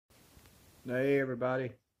Hey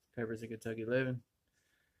everybody, Peppers in Kentucky Living.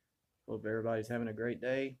 Hope everybody's having a great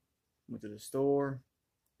day. Went to the store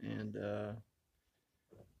and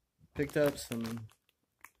picked up some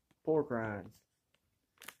pork rinds.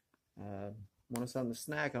 Wanted something to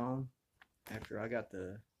snack on after I got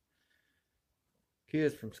the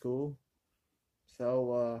kids from school.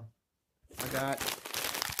 So I got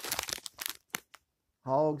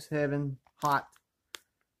Hogs Heaven hot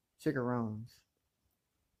chickaroons,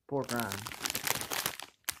 pork rinds.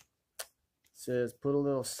 Says put a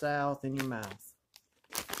little south in your mouth,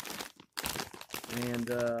 and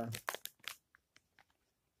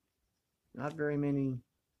not very many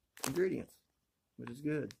ingredients, which is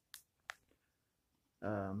good.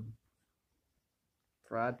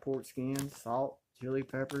 Fried pork skin, salt, chili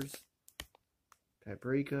peppers,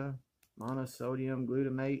 paprika, monosodium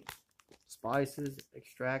glutamate, spices,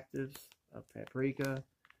 extractives of paprika,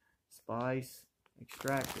 spice,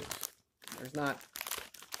 extractives. There's not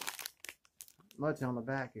much on the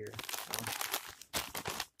back here. So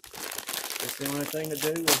it's the only thing to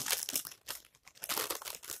do is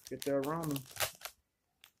get the aroma.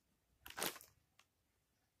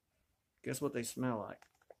 Guess what they smell like?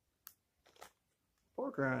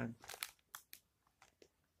 Pork rind.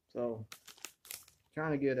 So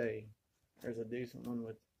trying to get there's a decent one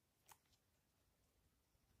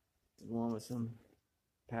with some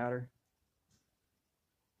powder.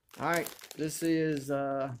 Alright, this is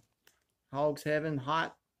Hogs Heaven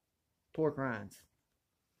hot pork rinds.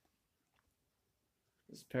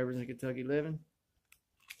 This is Peppers in Kentucky Living.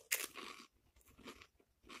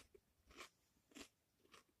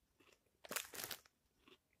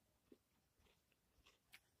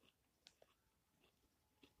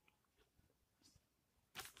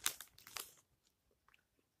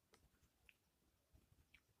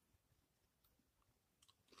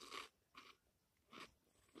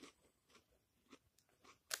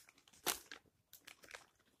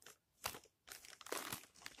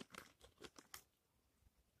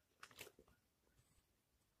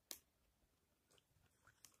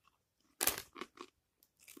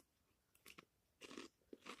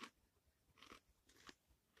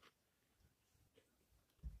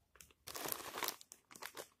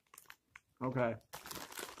 Okay.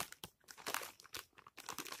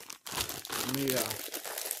 Let me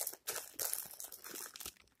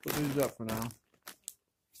put these up for now.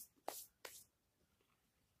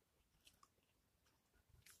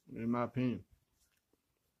 In my opinion.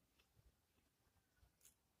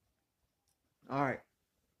 Alright.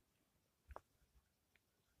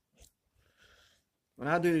 When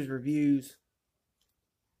I do these reviews,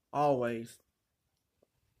 always,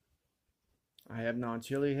 I have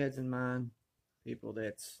non-chili heads in mind, people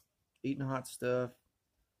that's eating hot stuff,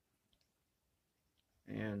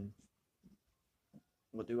 and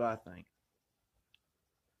what do I think?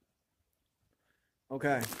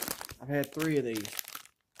 Okay, I've had 3 of these.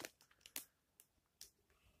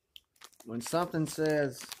 When something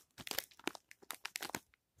says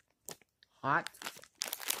hot,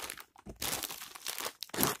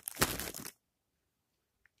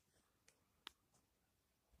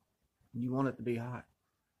 you want it to be hot.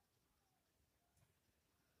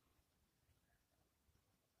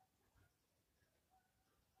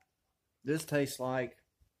 This tastes like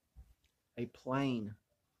a plain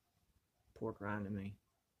pork rind to me.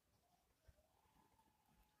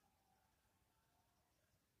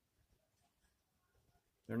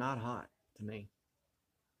 They're not hot to me.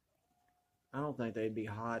 I don't think they'd be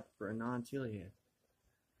hot for a non-chili head.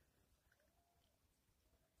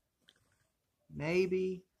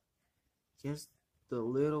 Maybe just the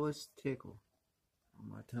littlest tickle on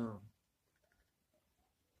my tongue.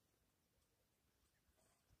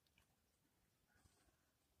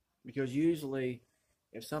 Because usually,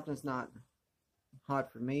 if something's not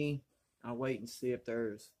hot for me, I'll wait and see if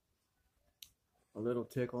there's a little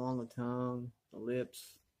tickle on the tongue, the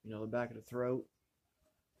lips, the back of the throat.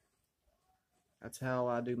 That's how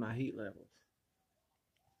I do my heat levels.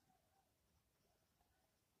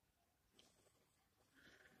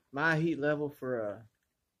 My heat level for a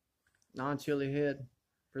non-chili head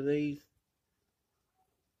for these,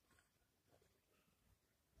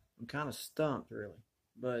 I'm kind of stumped really,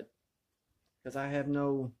 but because I have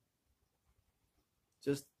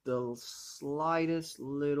just the slightest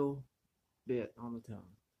little bit on the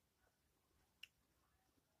tongue.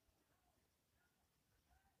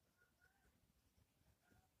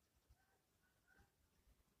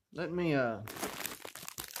 Let me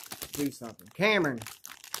do something. Cameron,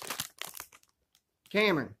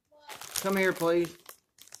 come here please.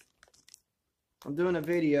 I'm doing a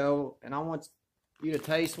video and I want you to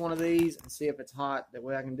taste one of these and see if it's hot. That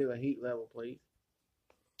way I can do a heat level, please.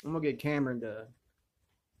 I'm gonna get Cameron to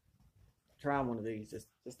try one of these, just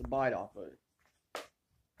a bite off of it,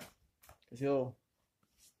 cause he'll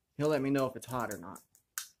let me know if it's hot or not.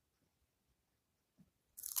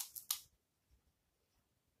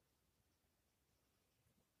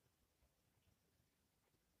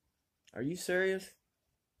 Are you serious?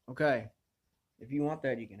 Okay. If you want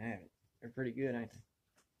that, you can have it. They're pretty good, ain't they?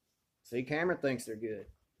 See, Cameron thinks they're good.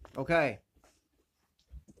 Okay.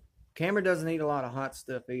 Cameron doesn't eat a lot of hot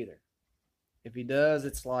stuff either. If he does,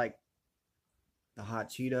 it's like the hot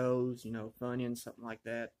Cheetos, you know, Funyuns, something like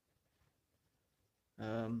that.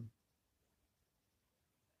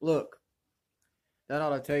 Look, that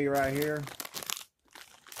ought to tell you right here,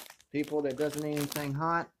 people that doesn't eat anything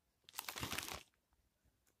hot,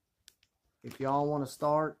 if y'all want to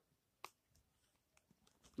start,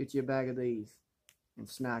 get you a bag of these and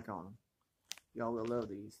snack on them. Y'all will love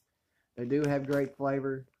these. They do have great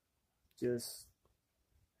flavor, just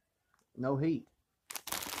no heat.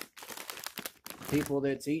 People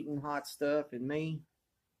that's eating hot stuff and me,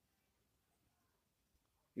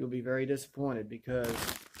 you'll be very disappointed because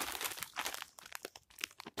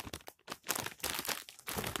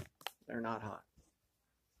they're not hot.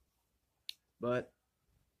 But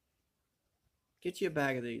get you a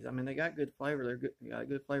bag of these. I mean, they got good flavor. They're good. They got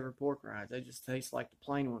good flavor pork rinds. They just taste like the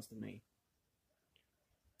plain ones to me.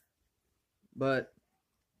 But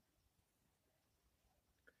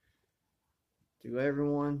to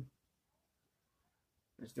everyone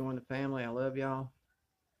that's joined the family, I love y'all.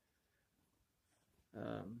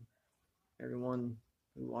 Everyone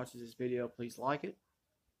who watches this video, please like it.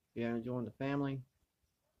 If you haven't joined the family,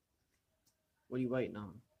 what are you waiting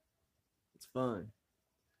on? It's fun.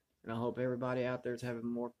 And I hope everybody out there is having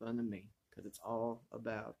more fun than me, because it's all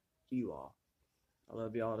about you all. I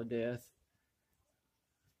love y'all to death.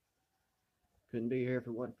 Couldn't be here if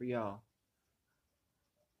it wasn't for y'all.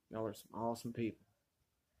 Y'all are some awesome people.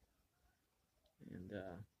 And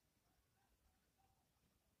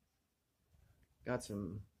got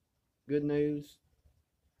some good news.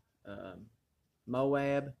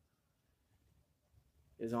 Moab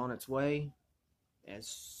is on its way. As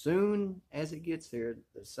soon as it gets here,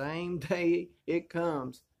 the same day it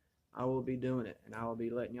comes, I will be doing it, and I will be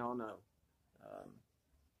letting y'all know.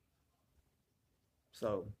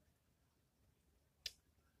 So,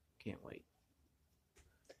 can't wait.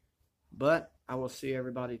 But I will see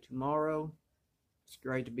everybody tomorrow. It's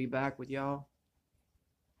great to be back with y'all.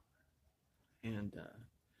 And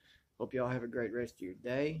hope y'all have a great rest of your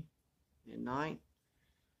day and night.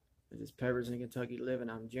 This is Peppers in Kentucky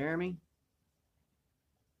Living. I'm Jeremy.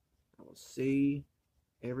 I will see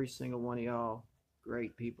every single one of y'all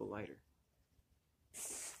great people later.